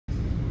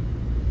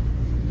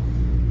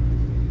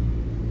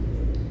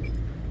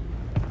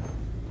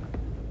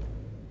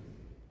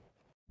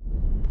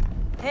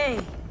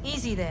Hey,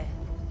 easy there.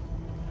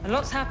 A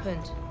lot's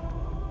happened.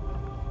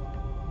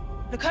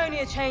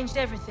 Laconia changed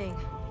everything.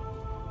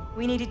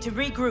 We needed to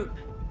regroup,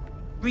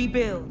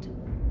 rebuild.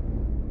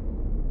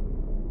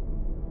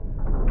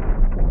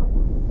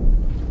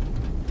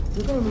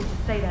 We're gonna need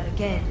to say that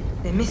again.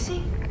 They're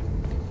missing?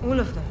 All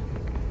of them.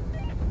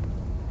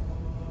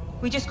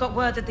 We just got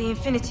word that the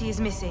Infinity is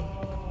missing.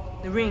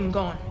 The ring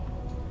gone.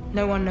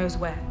 No one knows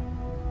where.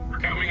 We're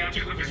coming out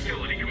to the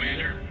facility,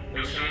 Commander.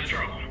 No sign of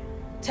trouble.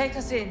 Take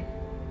us in.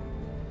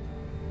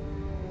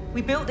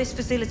 We built this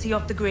facility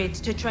off the grid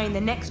to train the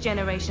next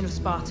generation of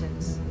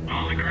Spartans.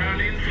 On the ground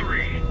in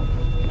 3,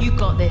 You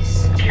got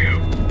this.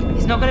 2,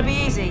 It's not gonna be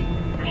easy,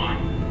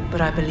 1.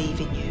 but I believe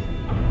in you.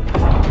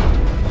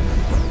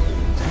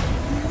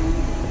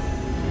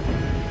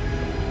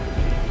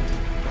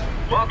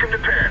 Welcome to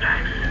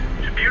Paradise.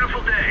 It's a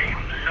beautiful day,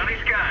 sunny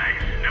skies,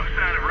 no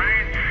sign of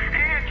rain,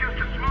 and just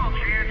a small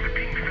chance of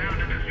being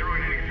found and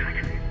destroyed any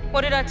second.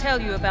 What did I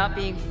tell you about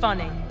being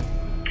funny?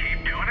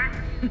 Keep doing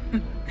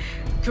it?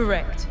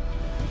 Correct.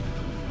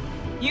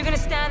 You gonna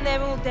stand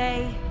there all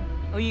day,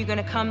 or you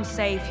gonna come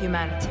save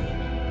humanity?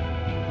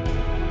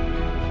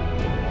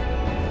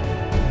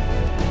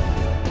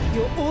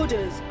 Your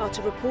orders are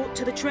to report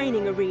to the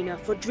training arena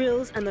for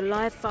drills and the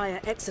live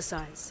fire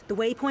exercise. The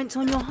waypoints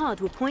on your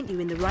HUD will point you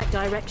in the right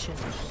direction.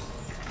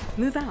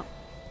 Move out.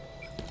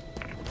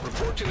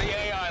 Report to the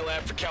AI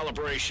lab for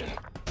calibration.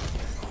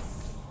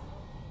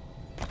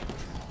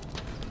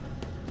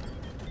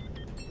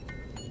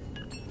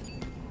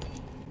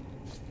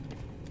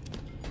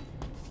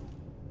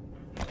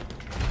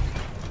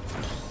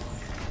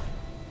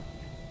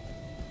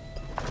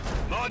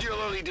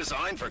 Modularly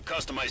designed for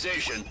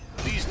customization,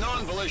 these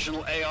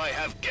non-volitional AI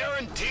have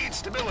guaranteed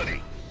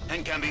stability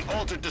and can be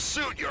altered to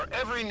suit your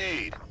every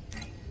need.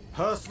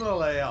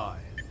 Personal AI,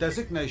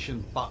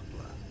 designation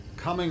Butler,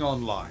 coming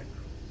online.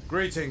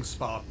 Greetings,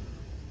 Spartan.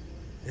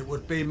 It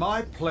would be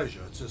my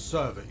pleasure to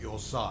serve at your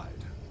side.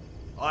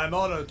 I'm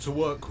honored to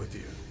work with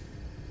you.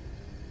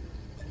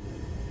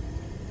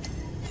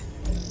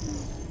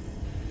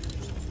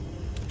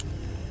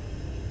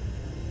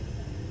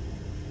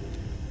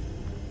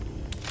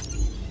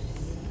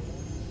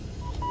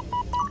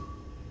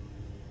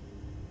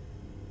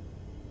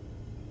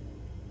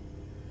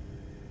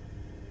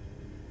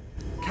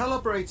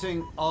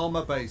 Calibrating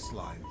armor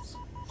baselines.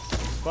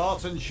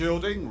 Spartan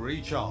shielding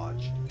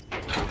recharged.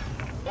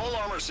 All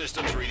armor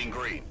systems reading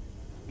green.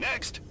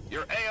 Next,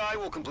 your AI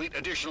will complete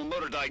additional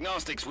motor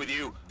diagnostics with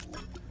you.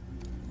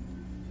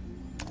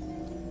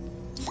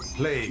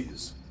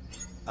 Please,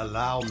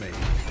 allow me.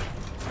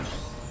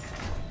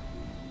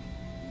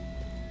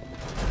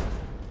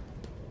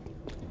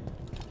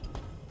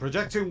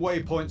 Projecting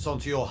waypoints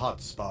onto your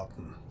HUD,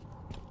 Spartan.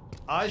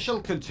 I shall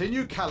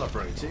continue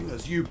calibrating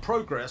as you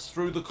progress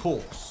through the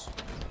course.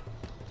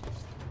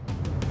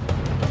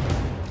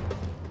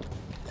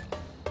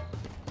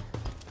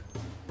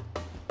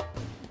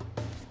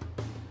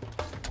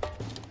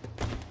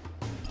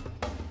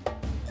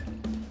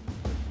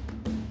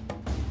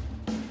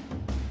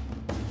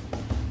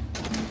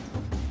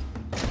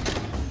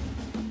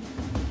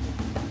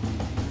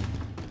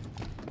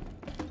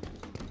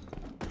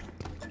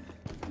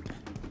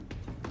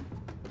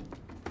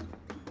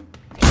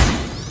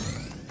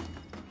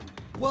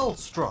 Well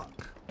struck.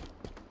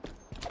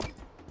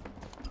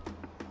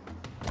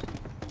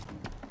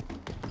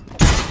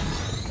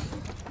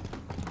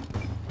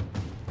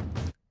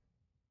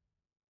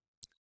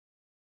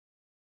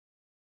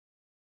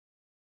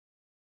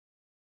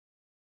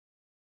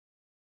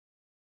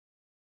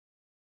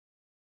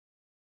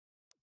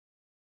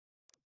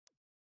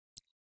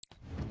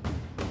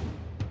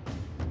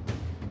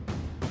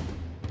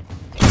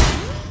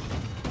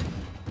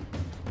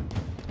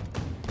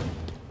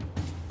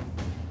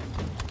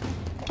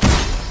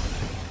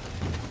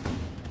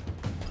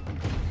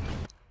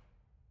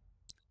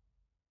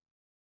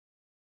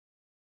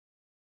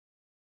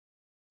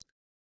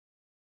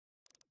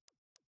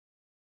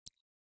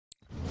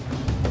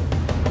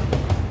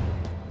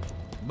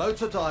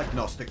 Motor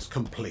diagnostics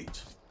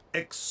complete.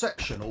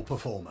 Exceptional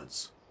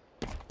performance.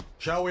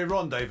 Shall we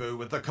rendezvous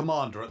with the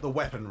commander at the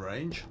weapon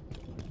range?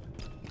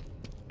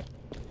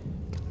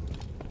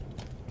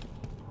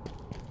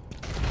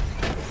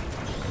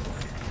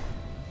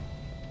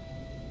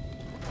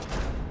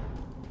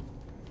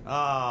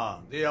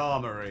 Ah, the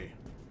armory.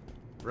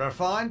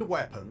 Refined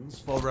weapons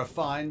for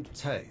refined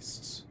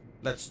tastes.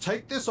 Let's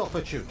take this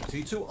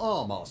opportunity to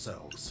arm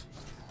ourselves.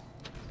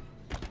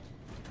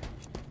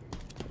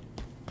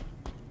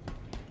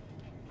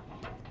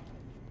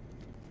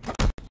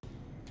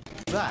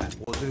 That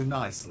will do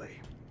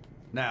nicely.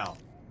 Now,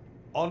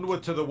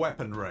 onward to the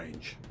weapon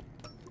range.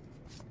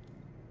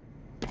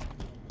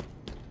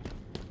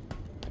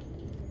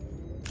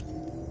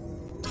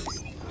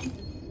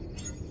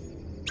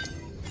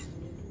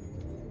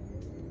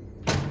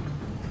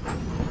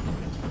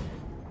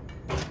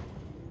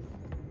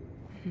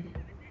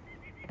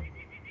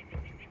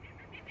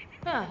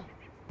 Ah.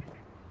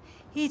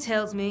 He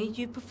tells me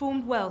you've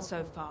performed well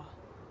so far.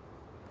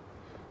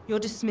 You're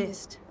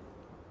dismissed.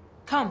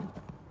 Come.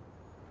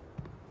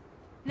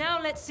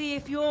 Now let's see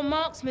if your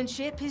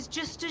marksmanship is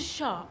just as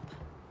sharp.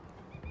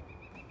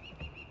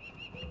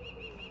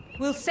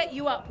 We'll set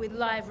you up with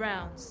live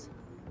rounds.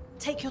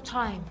 Take your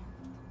time.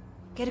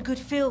 Get a good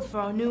feel for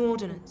our new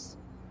ordnance.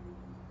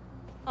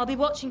 I'll be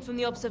watching from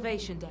the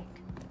observation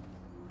deck.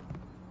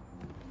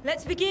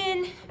 Let's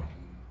begin!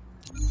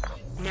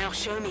 Now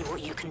show me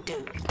what you can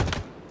do.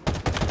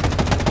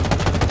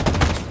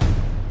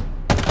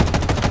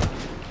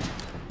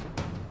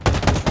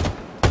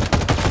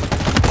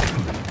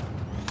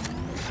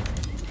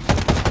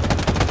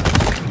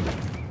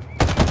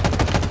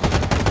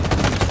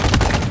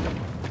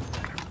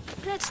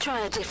 Let's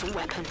try a different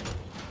weapon.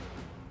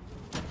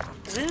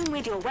 Zoom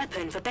with your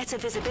weapon for better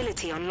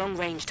visibility on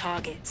long-range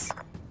targets.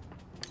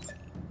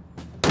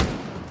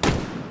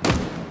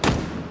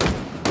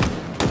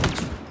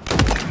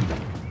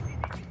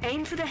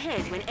 Aim for the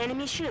head when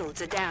enemy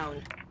shields are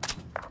down.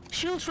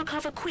 Shields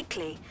recover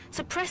quickly,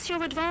 so press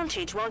your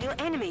advantage while your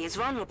enemy is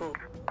vulnerable.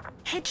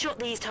 Headshot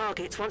these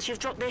targets once you've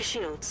dropped their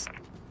shields.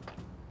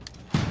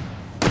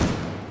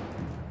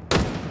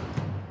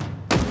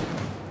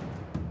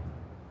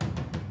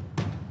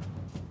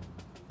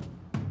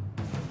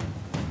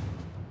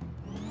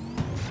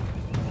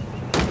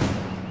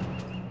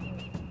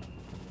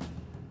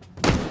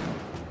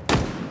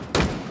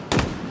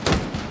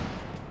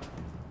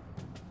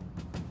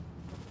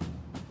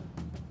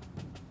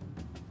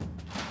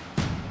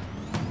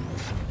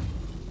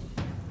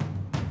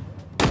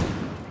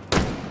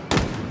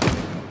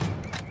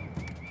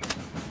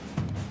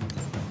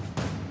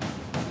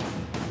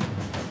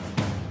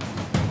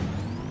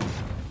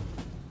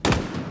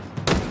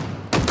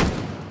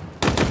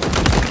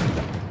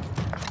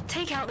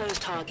 Take out those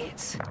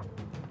targets.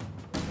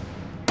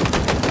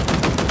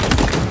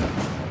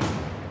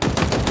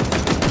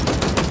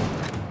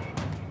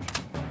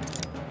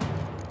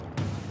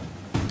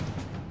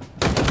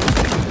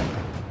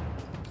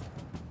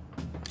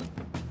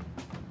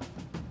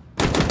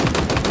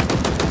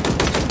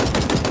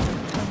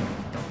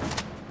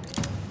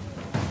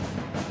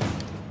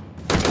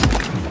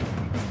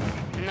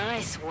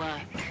 Nice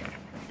work.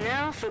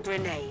 Now for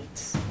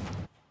grenades.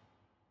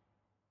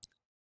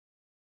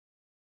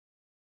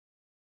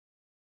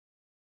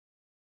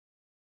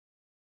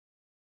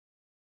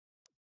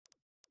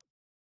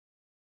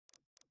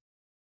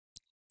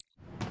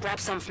 Grab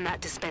some from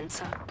that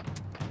dispenser.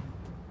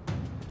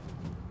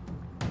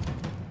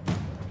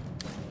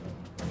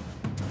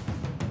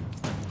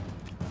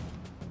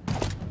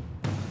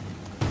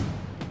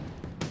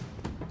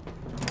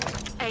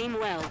 Aim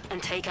well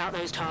and take out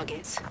those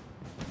targets.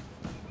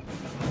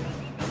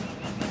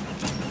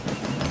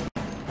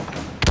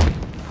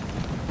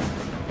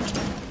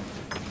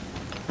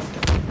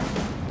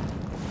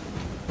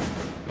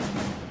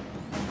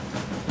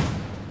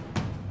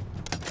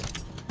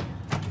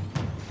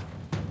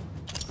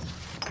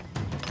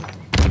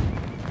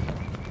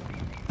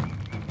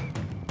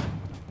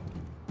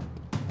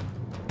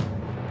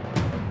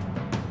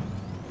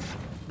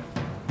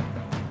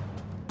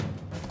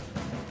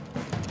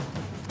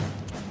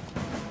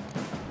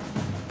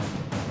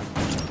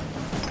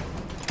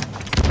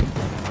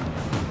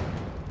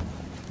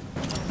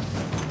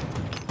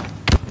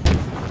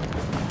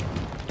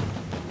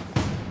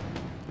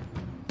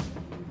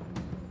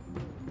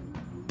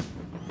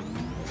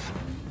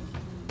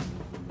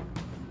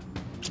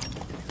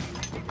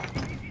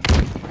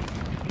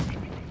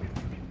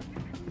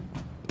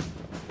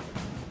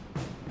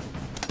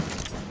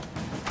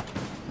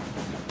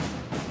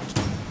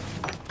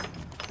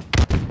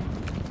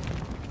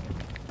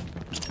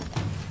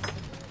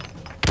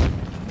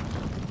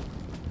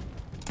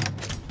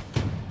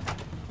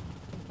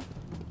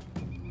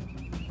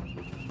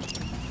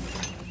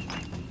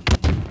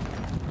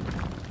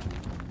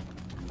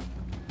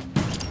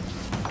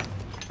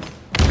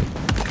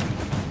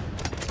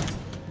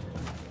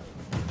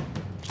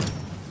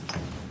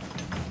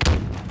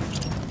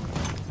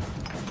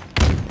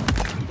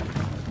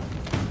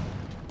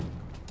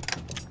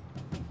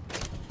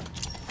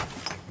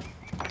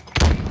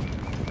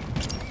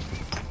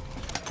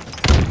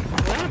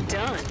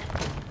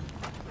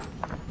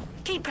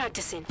 Keep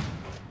practicing,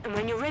 and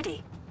when you're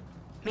ready,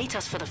 meet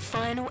us for the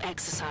final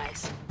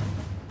exercise.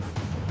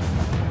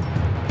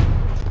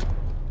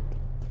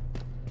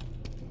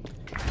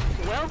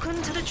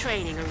 Welcome to the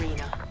training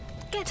arena.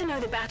 Get to know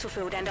the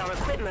battlefield and our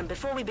equipment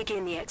before we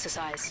begin the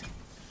exercise.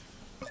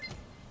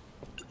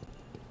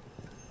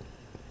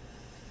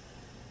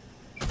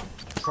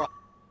 Trying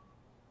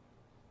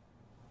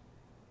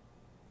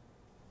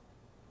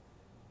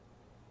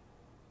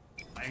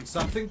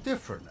something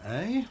different,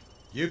 eh?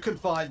 You can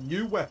find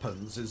new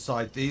weapons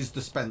inside these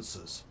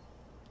dispensers.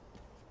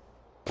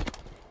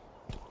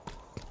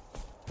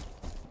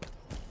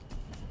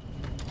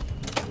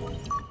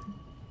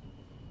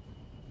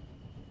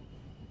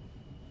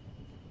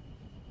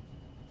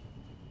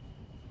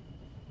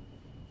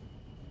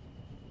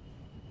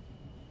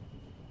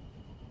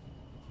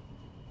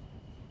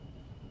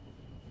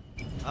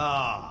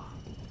 Ah,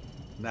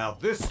 now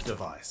this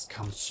device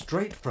comes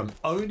straight from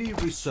Oni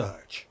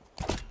Research.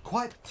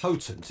 Quite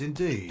potent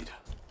indeed.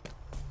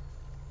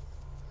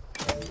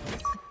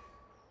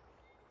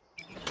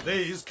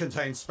 These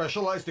contain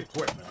specialized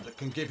equipment that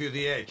can give you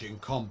the edge in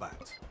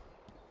combat.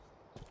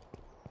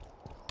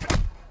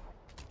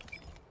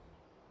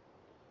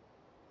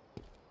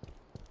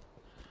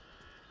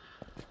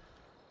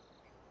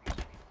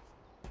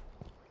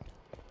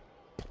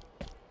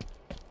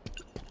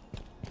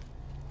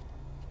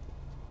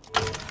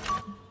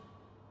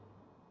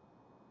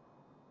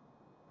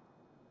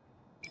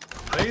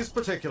 These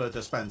particular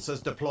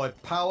dispensers deploy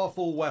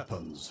powerful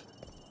weapons.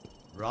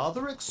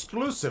 Rather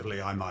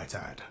exclusively, I might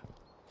add.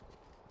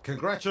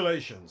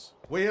 Congratulations.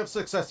 We have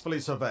successfully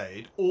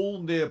surveyed all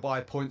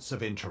nearby points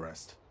of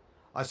interest.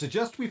 I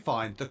suggest we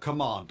find the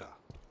commander.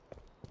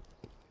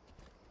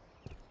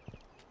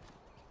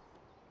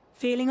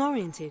 Feeling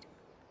oriented?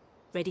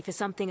 Ready for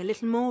something a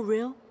little more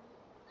real?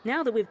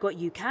 Now that we've got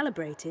you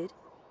calibrated,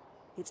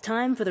 it's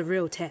time for the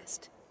real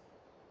test.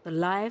 The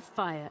live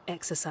fire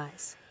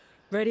exercise.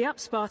 Ready up,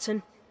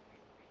 Spartan.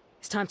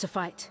 It's time to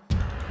fight.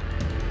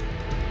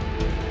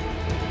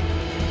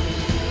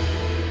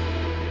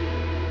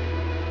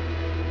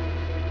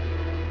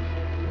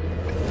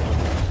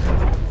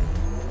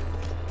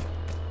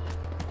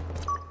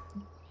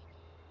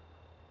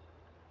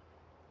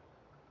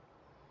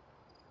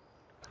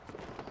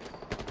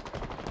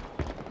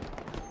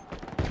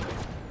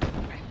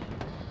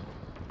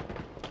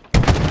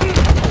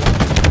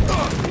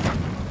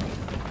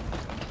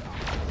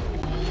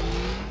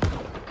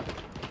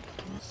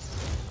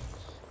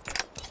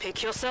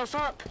 Pick yourself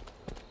up.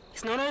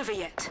 It's not over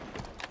yet.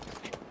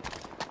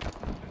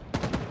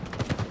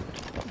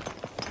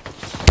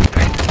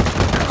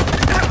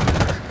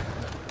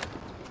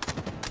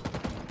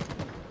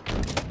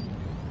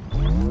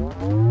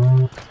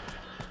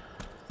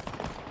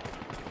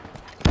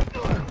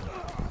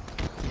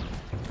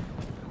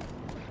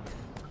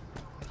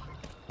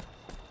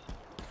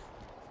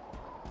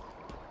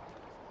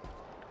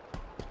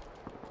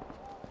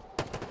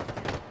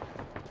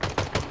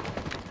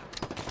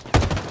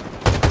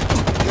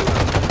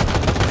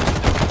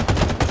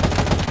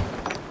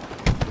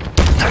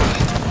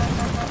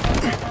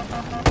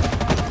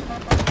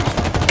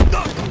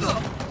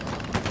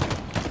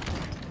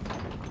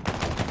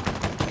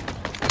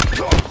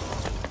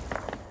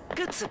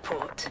 Good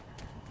support.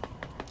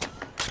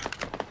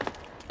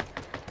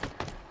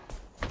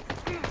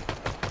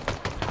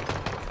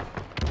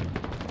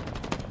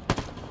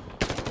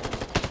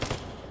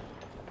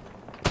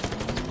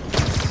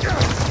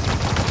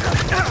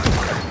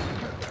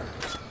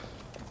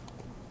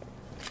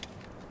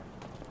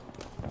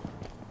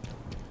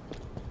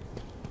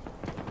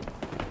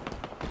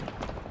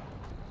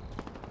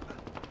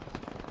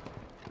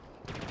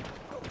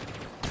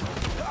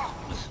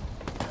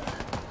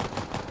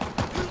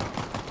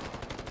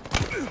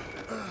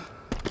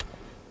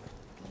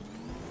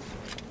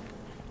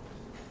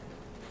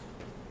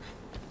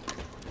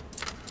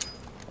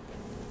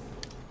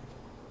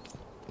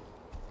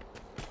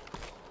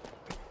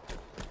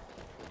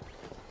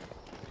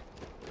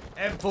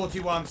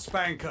 M41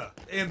 Spanker,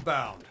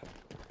 inbound.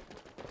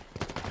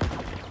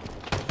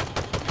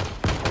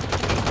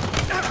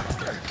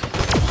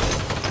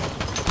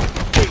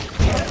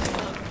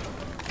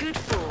 Good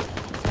fall.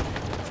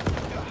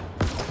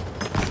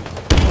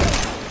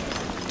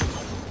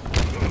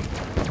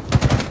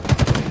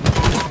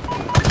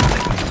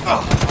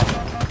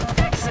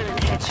 Excellent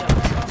headshot.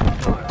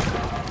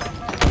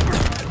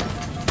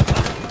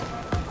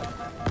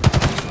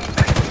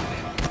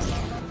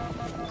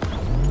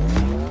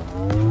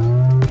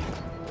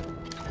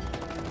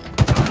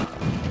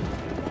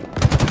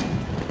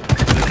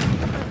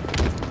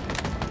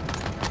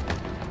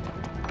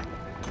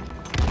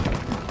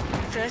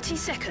 30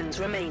 seconds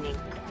remaining.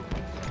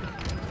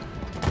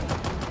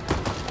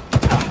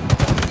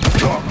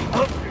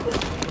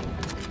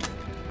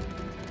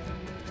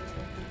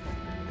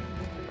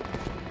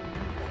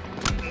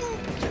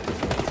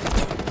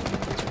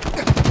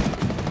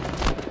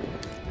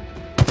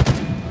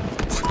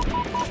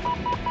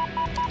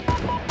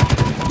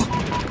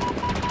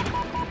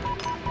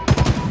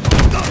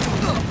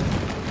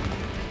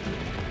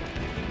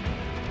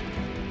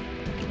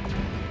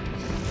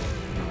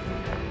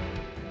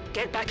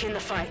 Get back in the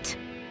fight.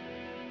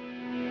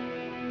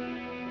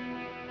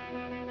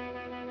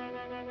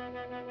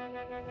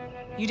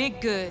 You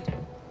did good.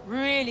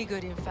 Really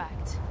good, in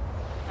fact.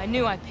 I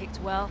knew I picked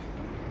well.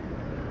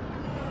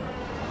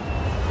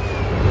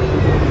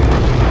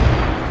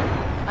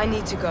 I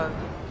need to go.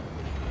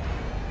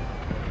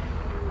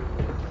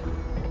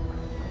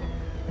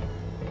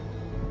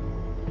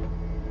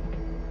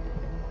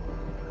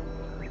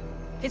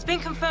 It's been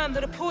confirmed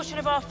that a portion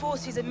of our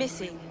forces are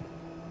missing.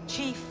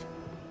 Chief,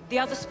 the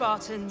other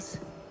Spartans,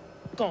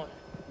 gone.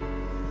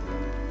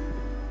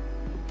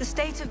 The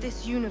state of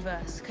this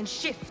universe can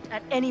shift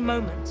at any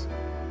moment.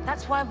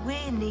 That's why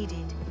we're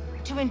needed.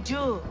 To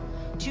endure,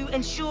 to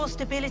ensure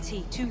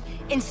stability, to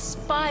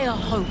inspire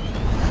hope.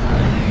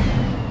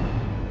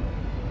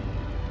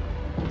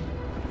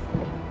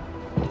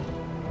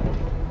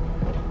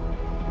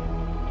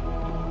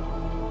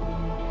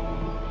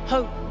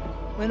 Hope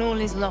when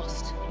all is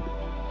lost.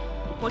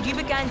 What you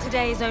began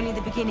today is only the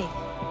beginning.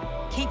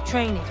 Keep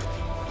training.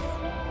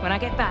 When I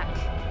get back,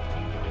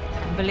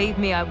 and believe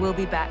me, I will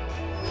be back,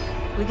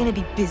 we're gonna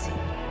be busy.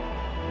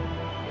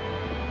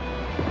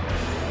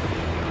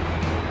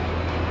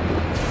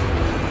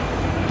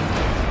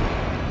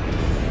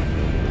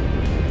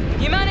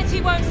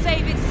 Humanity won't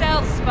save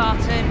itself,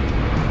 Spartan.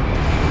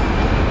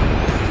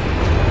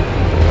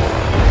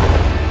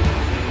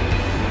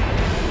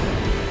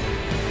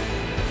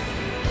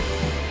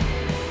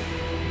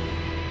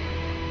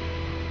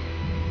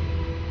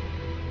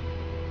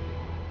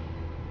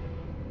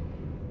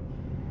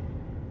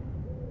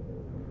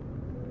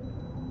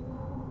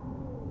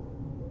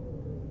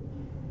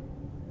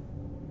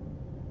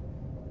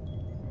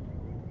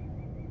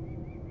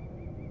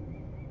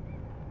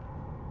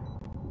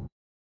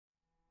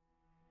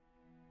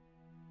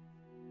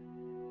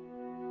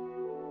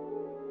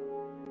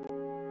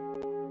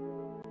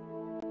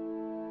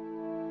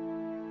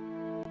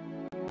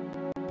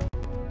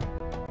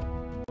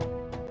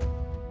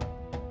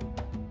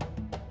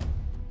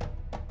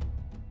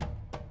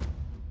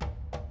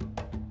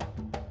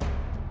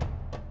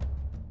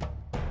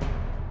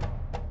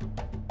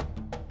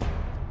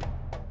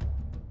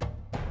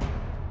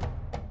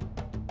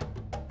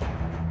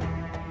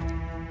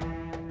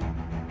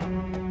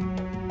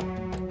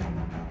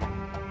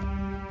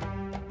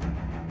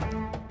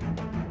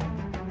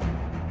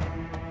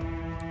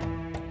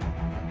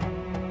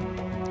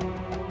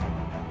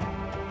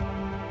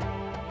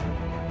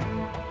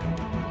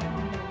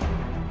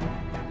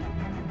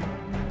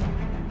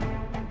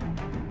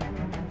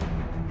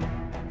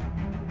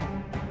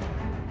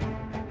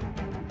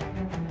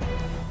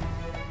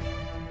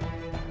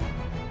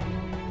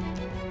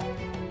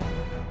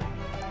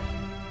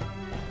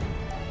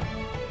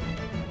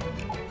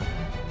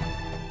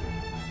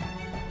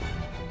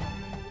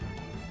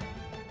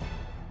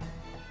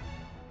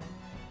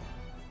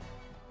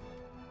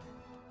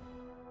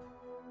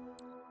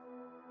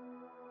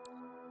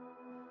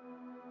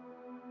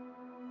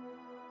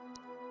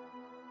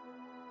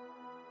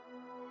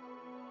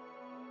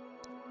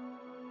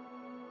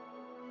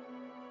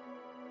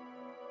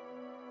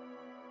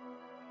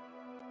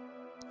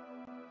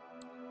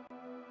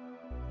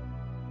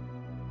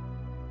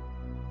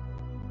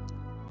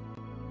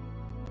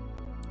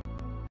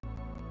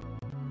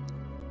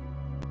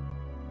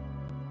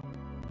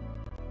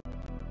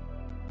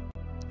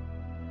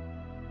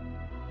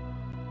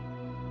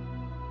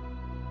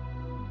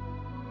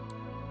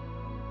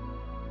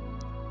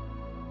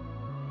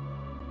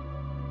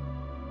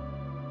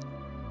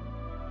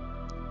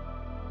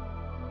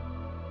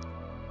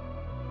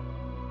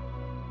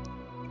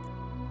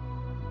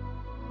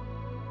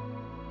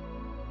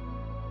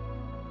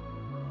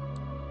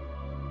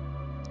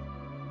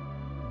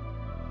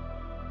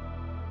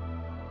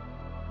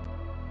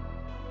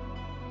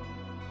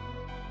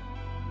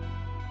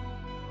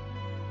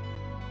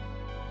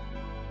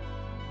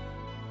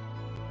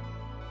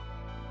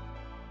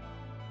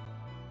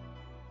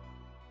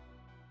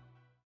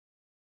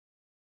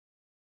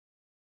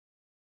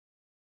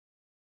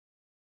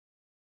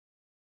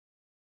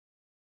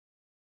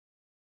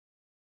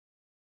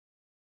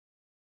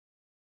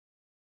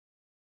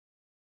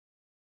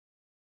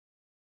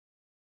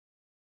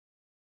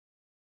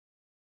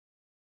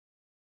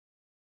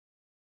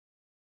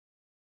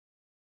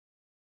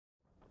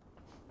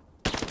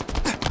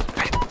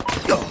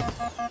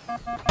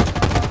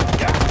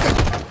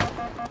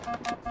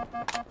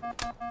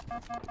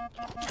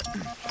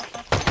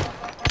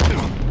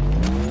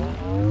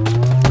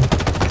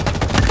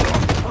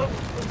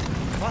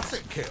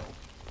 Classic kill.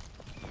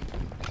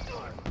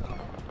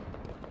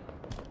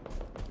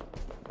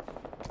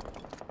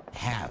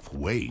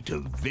 Halfway to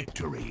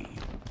victory.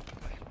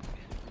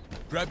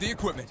 Grab the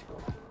equipment.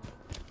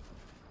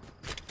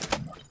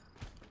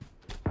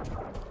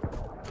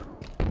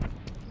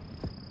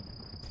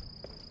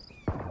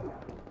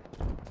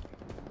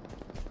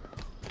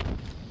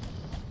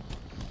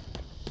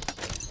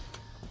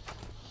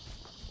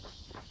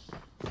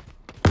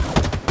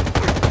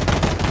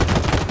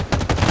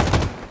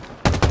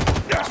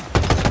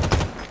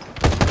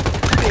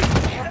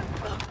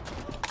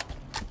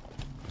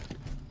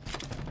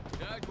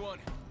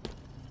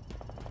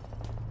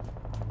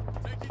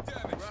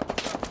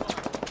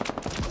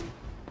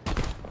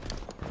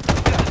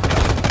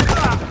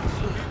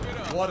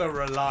 What a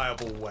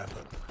reliable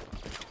weapon.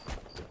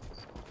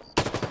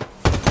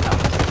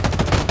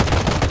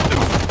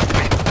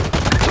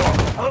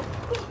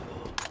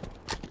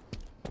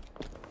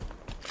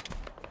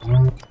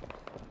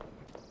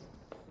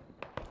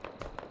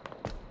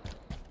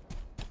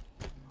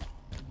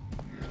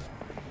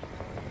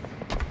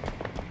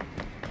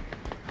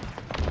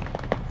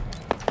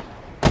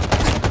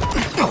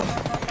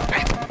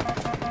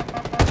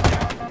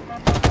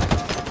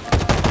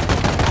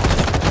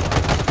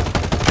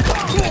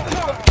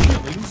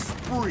 Killing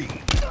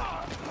spree.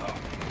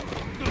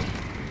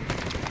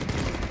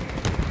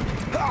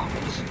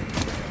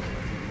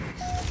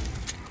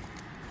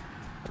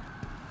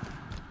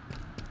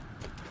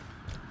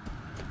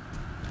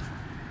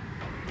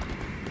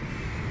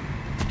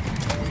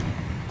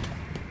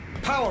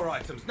 Power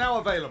items now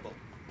available.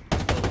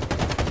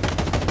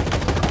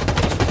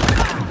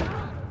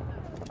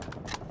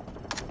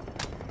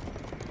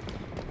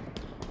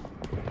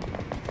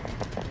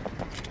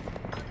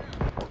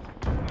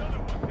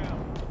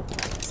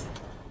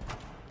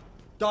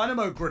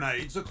 Dynamo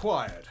grenades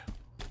acquired.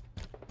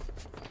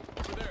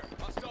 Over there.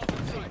 Hostiles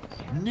in sight.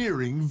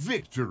 Nearing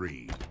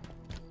victory.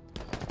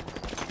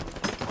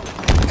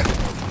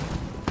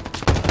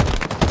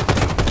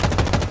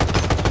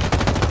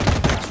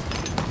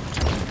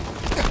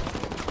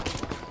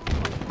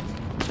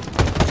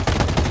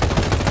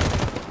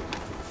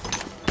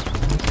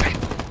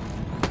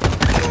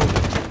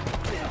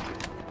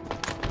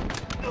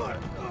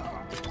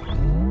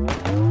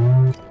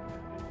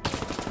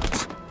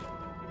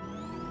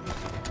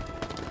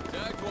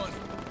 Tagged one.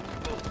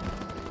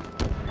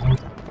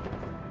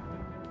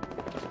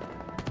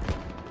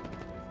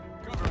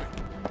 Cover me.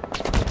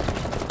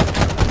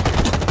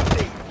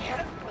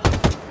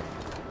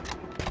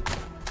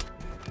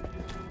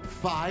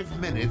 5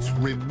 minutes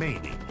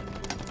remaining.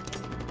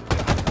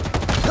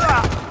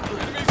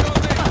 Enemies on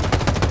me.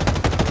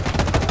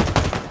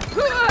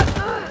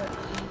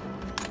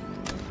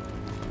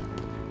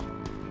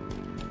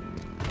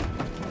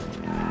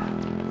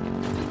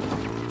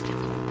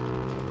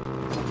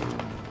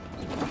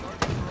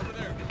 Over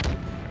there.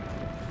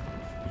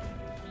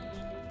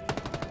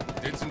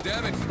 Did some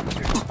damage.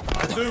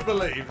 I do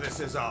believe this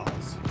is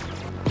ours.